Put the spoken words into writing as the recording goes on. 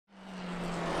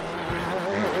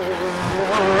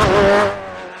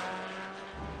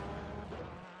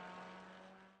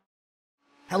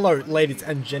Hello ladies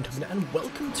and gentlemen, and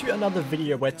welcome to another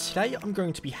video where today I'm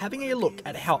going to be having a look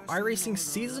at how iRacing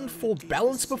Season 4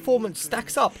 Balance Performance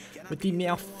stacks up with the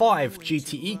now 5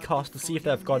 GTE cars to see if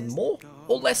they've gone more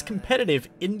or less competitive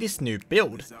in this new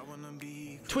build.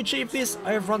 To achieve this,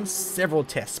 I have run several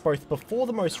tests both before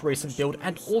the most recent build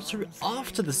and also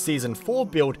after the Season 4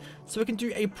 build, so we can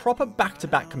do a proper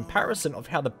back-to-back comparison of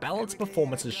how the balance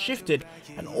performance has shifted,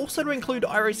 and also to include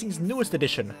iRacing's newest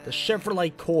addition, the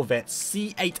Chevrolet Corvette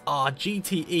C8R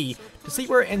GTE, to see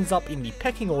where it ends up in the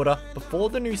pecking order before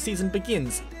the new season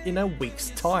begins in a week's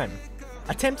time.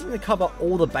 Attempting to cover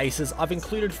all the bases, I've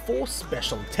included 4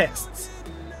 special tests.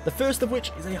 The first of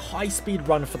which is a high-speed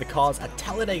run for the cars at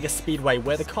Talladega Speedway,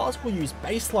 where the cars will use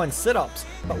baseline setups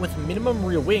but with minimum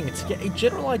rear wing to get a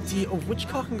general idea of which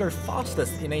car can go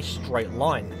fastest in a straight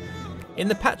line. In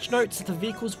the patch notes, the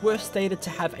vehicles were stated to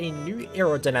have a new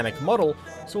aerodynamic model,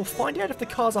 so we'll find out if the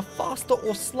cars are faster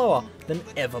or slower than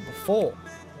ever before.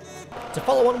 To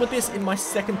follow on with this, in my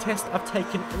second test I've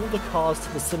taken all the cars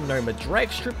to the Sonoma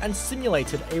drag strip and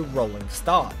simulated a rolling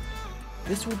start.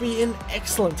 This will be an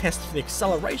excellent test for the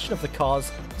acceleration of the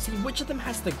cars to see which of them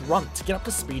has the grunt to get up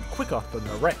to speed quicker than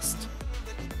the rest.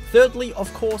 Thirdly,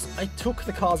 of course, I took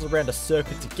the cars around a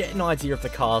circuit to get an idea of the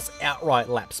car's outright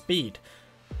lap speed.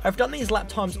 I've done these lap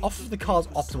times off of the car's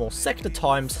optimal sector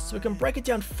times so we can break it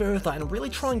down further and really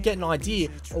try and get an idea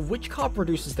of which car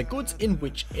produces the goods in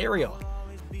which area.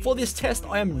 For this test,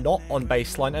 I am not on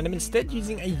baseline and am instead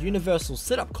using a universal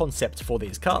setup concept for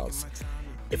these cars.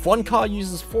 If one car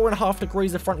uses 4.5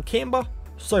 degrees of front camber,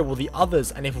 so will the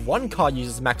others, and if one car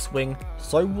uses max wing,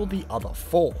 so will the other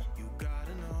 4.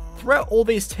 Throughout all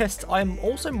these tests, I am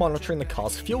also monitoring the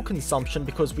car's fuel consumption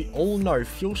because we all know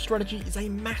fuel strategy is a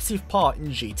massive part in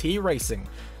GTE racing,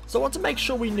 so I want to make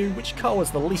sure we knew which car was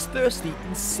the least thirsty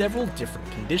in several different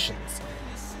conditions.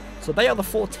 So they are the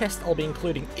 4 tests I'll be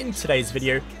including in today's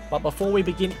video, but before we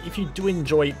begin, if you do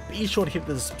enjoy, be sure to hit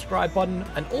the subscribe button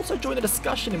and also join the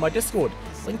discussion in my Discord.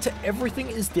 Link to everything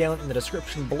is down in the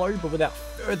description below, but without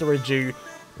further ado,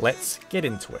 let's get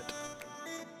into it.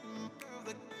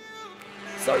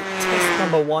 So test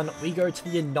number 1, we go to the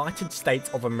United States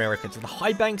of America, to the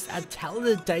high banks at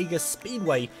Talladega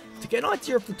Speedway to get an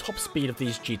idea of the top speed of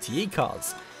these GTE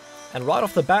cars. And right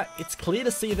off the bat, it's clear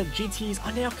to see that GTEs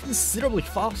are now considerably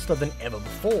faster than ever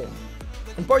before.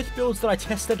 In both builds that I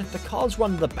tested, the cars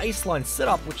run the baseline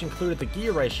setup, which included the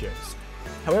gear ratios.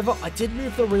 However, I did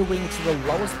move the rear wing to the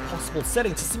lowest possible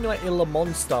setting to simulate a Le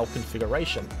Mans style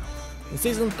configuration. In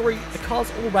Season 3, the cars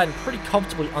all ran pretty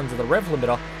comfortably under the rev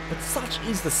limiter, but such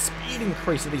is the speed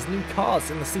increase of these new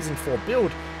cars in the Season 4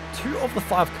 build, 2 of the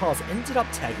 5 cars ended up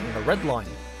tagging the red line.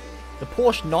 The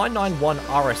Porsche 991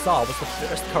 RSR was the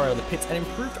first car out of the pits and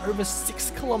improved over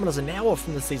 6 km an hour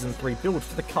from the Season 3 build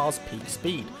for the car's peak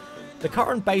speed. The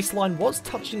current baseline was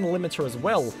touching the limiter as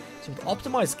well, so with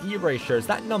optimised gear ratios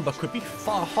that number could be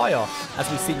far higher, as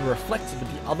we see reflected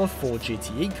with the other 4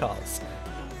 GTE cars.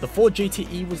 The 4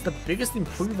 GTE was the biggest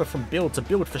improver from build to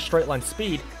build for straight line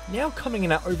speed, now coming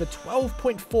in at over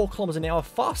 12.4 km an hour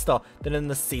faster than in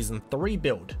the Season 3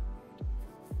 build.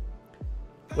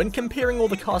 When comparing all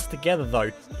the cars together though,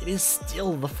 it is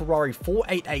still the Ferrari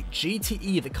 488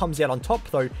 GTE that comes out on top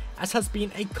though, as has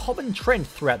been a common trend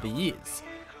throughout the years.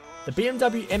 The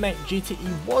BMW M8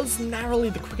 GTE was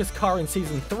narrowly the quickest car in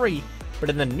Season 3, but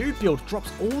in the new build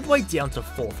drops all the way down to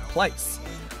 4th place.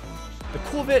 The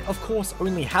Corvette of course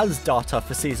only has data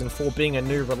for Season 4 being a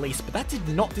new release, but that did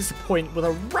not disappoint with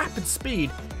a rapid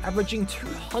speed averaging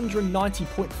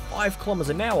 290.5 km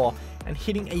an hour and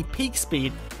hitting a peak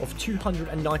speed of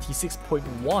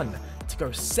 296.1 to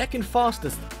go second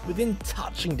fastest within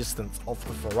touching distance of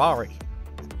the Ferrari.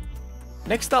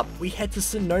 Next up, we head to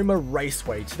Sonoma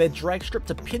Raceway to their drag strip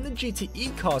to pin the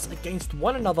GTE cars against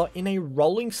one another in a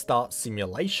rolling start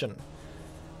simulation.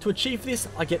 To achieve this,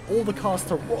 I get all the cars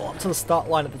to roll up to the start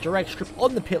line at the drag strip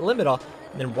on the pit limiter,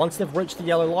 and then once they've reached the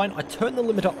yellow line, I turn the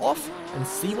limiter off and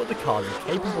see what the cars are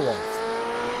capable of.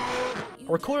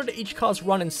 I recorded each car's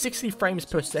run in 60 frames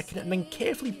per second and then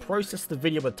carefully processed the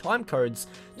video with time codes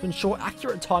to ensure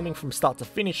accurate timing from start to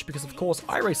finish, because of course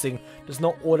iRacing does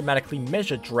not automatically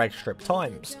measure drag strip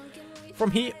times.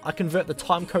 From here, I convert the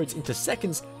time codes into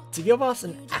seconds to give us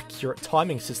an accurate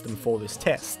timing system for this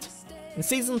test. In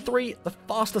Season 3, the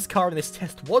fastest car in this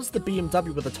test was the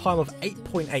BMW with a time of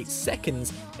 8.8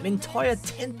 seconds, an entire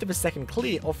 1/10 of a second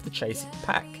clear of the chasing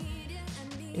pack.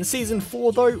 In Season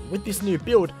 4 though, with this new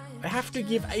build, I have to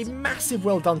give a massive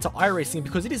well done to iRacing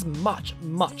because it is much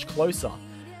closer.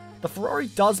 The Ferrari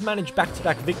does manage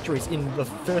back-to-back victories in the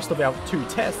first of our 2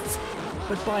 tests,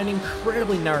 but by an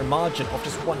incredibly narrow margin of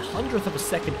just 1/100th of a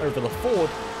second over the Ford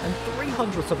and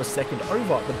 300ths of a second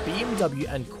over the BMW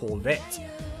and Corvette.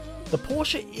 The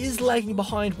Porsche is lagging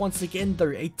behind once again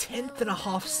though, a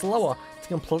 1/10.5 slower to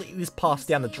completely this pass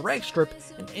down the drag strip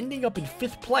and ending up in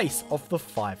 5th place of the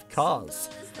 5 cars.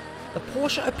 The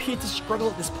Porsche appeared to struggle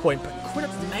at this point, but could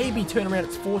it maybe turn around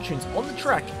its fortunes on the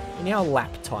track in our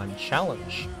lap time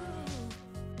challenge?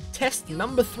 Test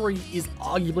number 3 is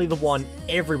arguably the one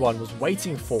everyone was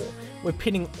waiting for. We're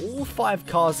pitting all 5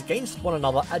 cars against one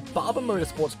another at Barber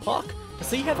Motorsports Park to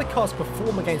see how the cars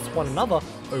perform against one another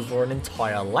over an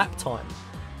entire lap time.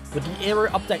 With the aero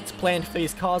updates planned for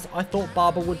these cars, I thought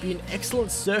Barber would be an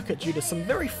excellent circuit due to some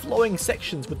very flowing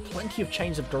sections with plenty of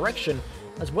change of direction,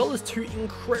 as well as 2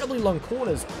 incredibly long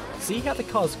corners to see how the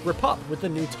cars grip up with the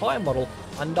new tyre model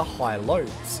under high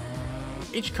loads.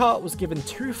 Each car was given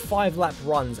 2 5-lap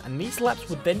runs, and these laps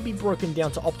would then be broken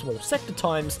down to optimal sector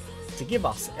times to give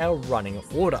us our running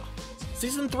order.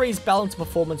 Season 3's balance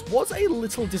performance was a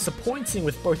little disappointing,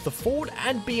 with both the Ford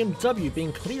and BMW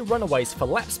being clear runaways for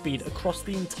lap speed across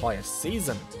the entire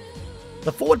season.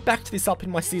 The Ford backed this up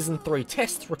in my Season 3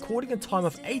 tests, recording a time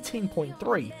of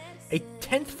 18.3, a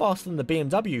 10th faster than the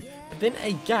BMW, but then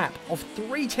a gap of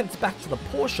 3/10ths back to the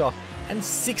Porsche and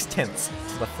 6/10ths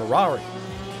to the Ferrari.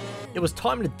 It was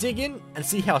time to dig in and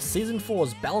see how Season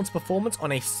 4's balance performance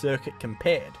on a circuit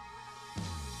compared.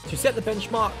 To set the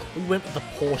benchmark, we went with the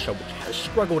Porsche, which has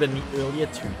struggled in the earlier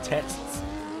 2 tests.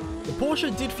 The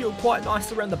Porsche did feel quite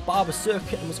nice around the Barber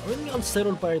circuit and was only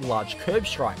unsettled by large curb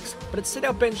strikes, but it set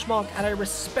our benchmark at a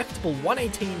respectable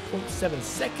 118.7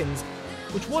 seconds,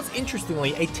 which was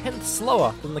interestingly a 10th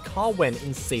slower than the car went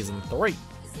in Season 3.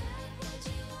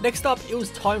 Next up, it was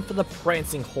time for the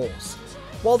prancing horse.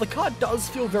 While the car does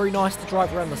feel very nice to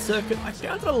drive around the circuit, I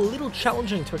found it a little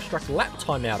challenging to extract lap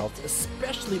time out of,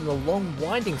 especially in the long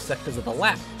winding sectors of the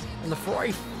lap, and the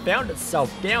Ferrari found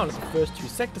itself down at the first 2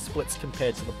 sector splits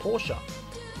compared to the Porsche.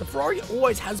 The Ferrari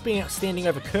always has been outstanding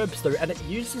over curbs though, and it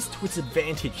uses to its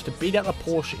advantage to beat out the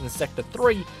Porsche in sector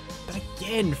 3, but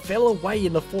again fell away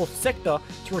in the 4th sector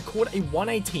to record a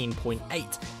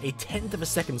 118.8, a 10th of a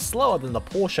second slower than the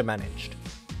Porsche managed.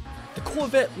 The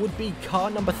Corvette would be car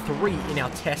number 3 in our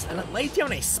test, and it laid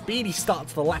down a speedy start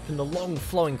to the lap in the long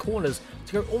flowing corners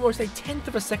to go almost a 10th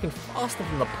of a second faster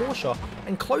than the Porsche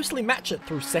and closely match it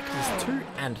through sectors 2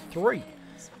 and 3.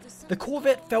 The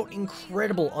Corvette felt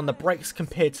incredible on the brakes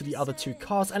compared to the other 2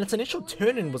 cars, and its initial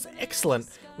turn-in was excellent,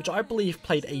 which I believe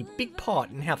played a big part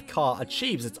in how the car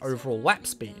achieves its overall lap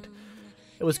speed.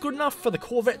 It was good enough for the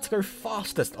Corvette to go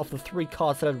fastest of the 3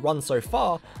 cars that had run so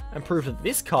far, and prove that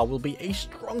this car will be a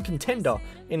strong contender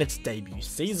in its debut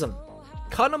season.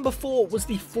 Car number 4 was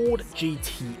the Ford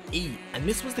GTE, and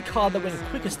this was the car that went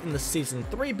quickest in the Season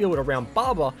 3 build around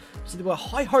Barber, so there were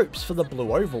high hopes for the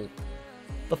blue oval.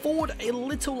 The Ford, a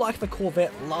little like the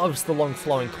Corvette, loves the long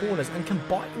flowing corners and can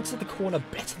bite into the corner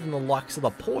better than the likes of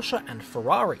the Porsche and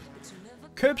Ferrari.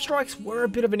 Curb strikes were a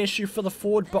bit of an issue for the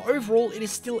Ford, but overall it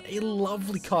is still a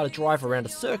lovely car to drive around a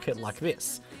circuit like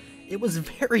this. It was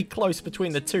very close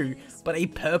between the 2, but a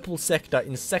purple sector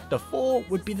in Sector 4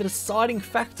 would be the deciding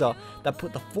factor that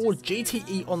put the Ford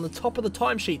GTE on the top of the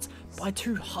timesheets by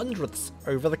 2/100ths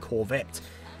over the Corvette.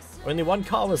 Only one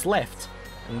car was left,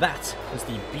 and that was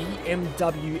the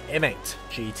BMW M8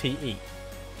 GTE.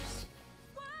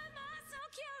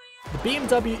 The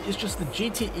BMW is just the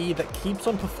GTE that keeps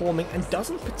on performing and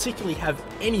doesn't particularly have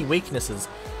any weaknesses,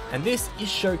 and this is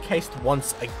showcased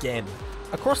once again.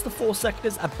 Across the 4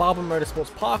 sectors at Barber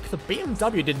Motorsports Park, the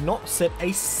BMW did not set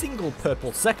a single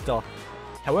purple sector.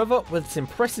 However, with its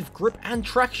impressive grip and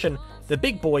traction, the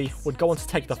big boy would go on to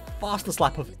take the fastest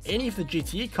lap of any of the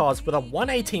GTE cars with a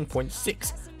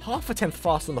 118.6, half a tenth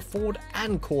faster than the Ford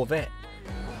and Corvette.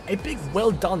 A big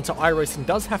well done to iRacing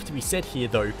does have to be said here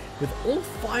though, with all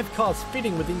 5 cars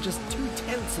fitting within just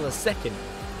 2/10ths of a second.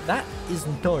 That is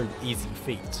no easy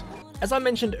feat. As I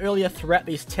mentioned earlier, throughout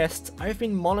these tests, I have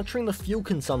been monitoring the fuel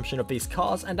consumption of these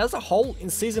cars, and as a whole, in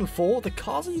Season 4, the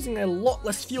cars are using a lot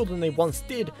less fuel than they once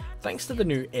did, thanks to the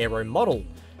new aero model.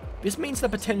 This means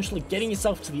that potentially getting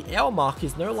yourself to the hour mark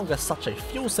is no longer such a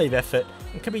fuel save effort,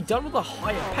 and can be done with a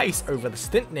higher pace over the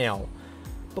stint now.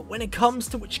 But when it comes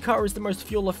to which car is the most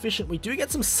fuel efficient, we do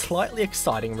get some slightly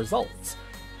exciting results.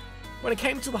 When it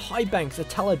came to the high banks at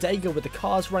Talladega with the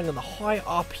cars running on the high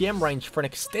RPM range for an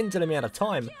extended amount of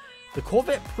time, the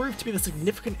Corvette proved to be the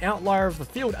significant outlier of the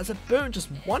field as it burned just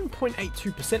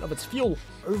 1.82% of its fuel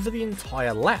over the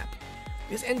entire lap.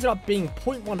 This ended up being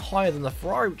 0.1 higher than the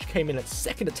Ferrari, which came in at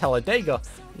second at Talladega,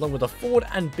 along with the Ford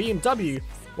and BMW,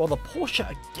 while the Porsche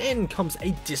again comes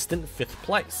a distant 5th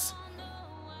place.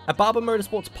 At Barber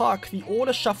Motorsports Park, the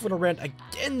order shuffled around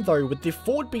again though, with the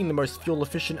Ford being the most fuel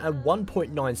efficient at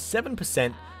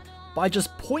 1.97% by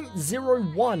just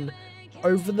 0.01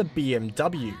 over the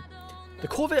BMW. The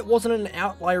Corvette wasn't an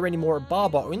outlier anymore at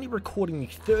Barber, only recording the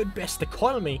third best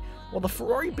economy, while the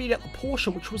Ferrari beat out the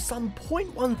Porsche, which was some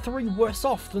 0.13 worse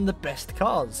off than the best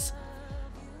cars.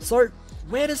 So,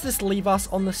 where does this leave us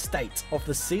on the state of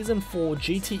the Season 4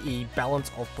 GTE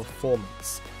Balance of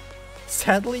Performance?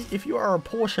 Sadly, if you are a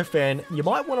Porsche fan, you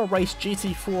might want to race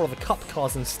GT4 or the Cup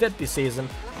cars instead this season,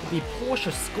 with the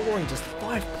Porsche scoring just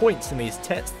 5 points in these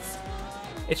tests.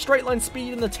 Its straight line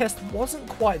speed in the test wasn't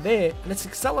quite there, and its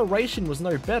acceleration was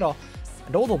no better,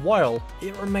 and all the while,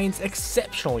 it remains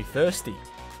exceptionally thirsty.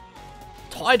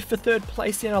 Tied for third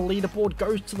place in our leaderboard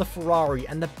goes to the Ferrari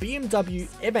and the BMW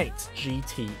M8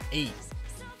 GTE.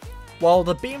 While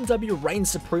the BMW reigned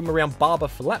supreme around Barber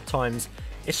for lap times,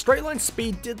 its straight line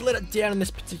speed did let it down in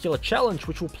this particular challenge,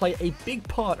 which will play a big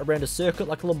part around a circuit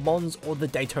like Le Mans or the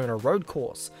Daytona Road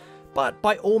Course, but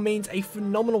by all means a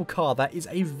phenomenal car that is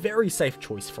a very safe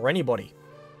choice for anybody.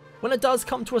 When it does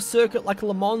come to a circuit like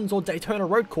Le Mans or Daytona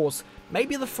Road Course,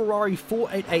 maybe the Ferrari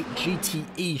 488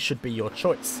 GTE should be your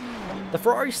choice. The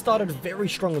Ferrari started very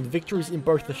strong with victories in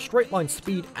both the straight line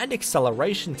speed and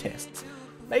acceleration tests.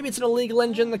 Maybe it's an illegal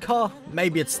engine in the car,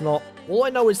 maybe it's not. All I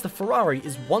know is the Ferrari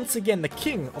is once again the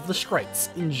king of the straights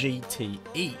in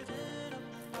GTE.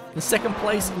 In second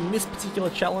place in this particular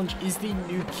challenge is the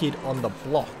new kid on the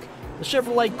block. The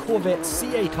Chevrolet Corvette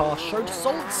CA car showed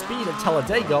solid speed at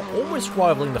Talladega, almost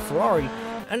rivaling the Ferrari,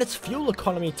 and its fuel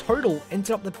economy total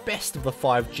ended up the best of the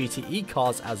 5 GTE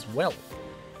cars as well.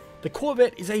 The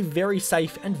Corvette is a very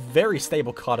safe and very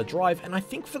stable car to drive, and I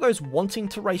think for those wanting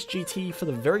to race GTE for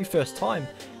the very first time,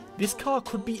 this car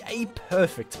could be a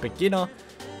perfect beginner.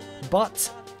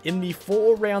 But in the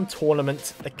 4-round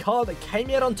tournament, the car that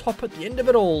came out on top at the end of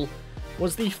it all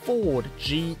was the Ford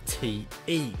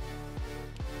GTE.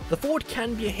 The Ford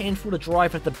can be a handful to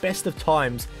drive at the best of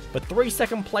times, but 3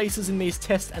 second places in these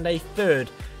tests and a third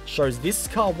shows this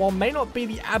car, while may not be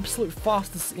the absolute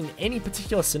fastest in any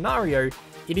particular scenario,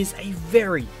 it is a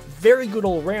very, very good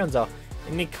all-rounder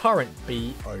in the current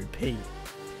BOP.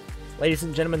 Ladies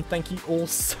and gentlemen, thank you all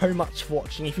so much for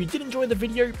watching. If you did enjoy the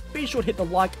video, be sure to hit the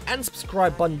like and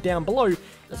subscribe button down below,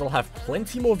 as I'll have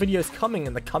plenty more videos coming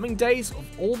in the coming days of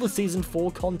all the Season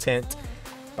 4 content.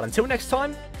 But until next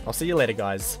time, I'll see you later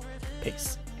guys.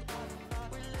 Peace.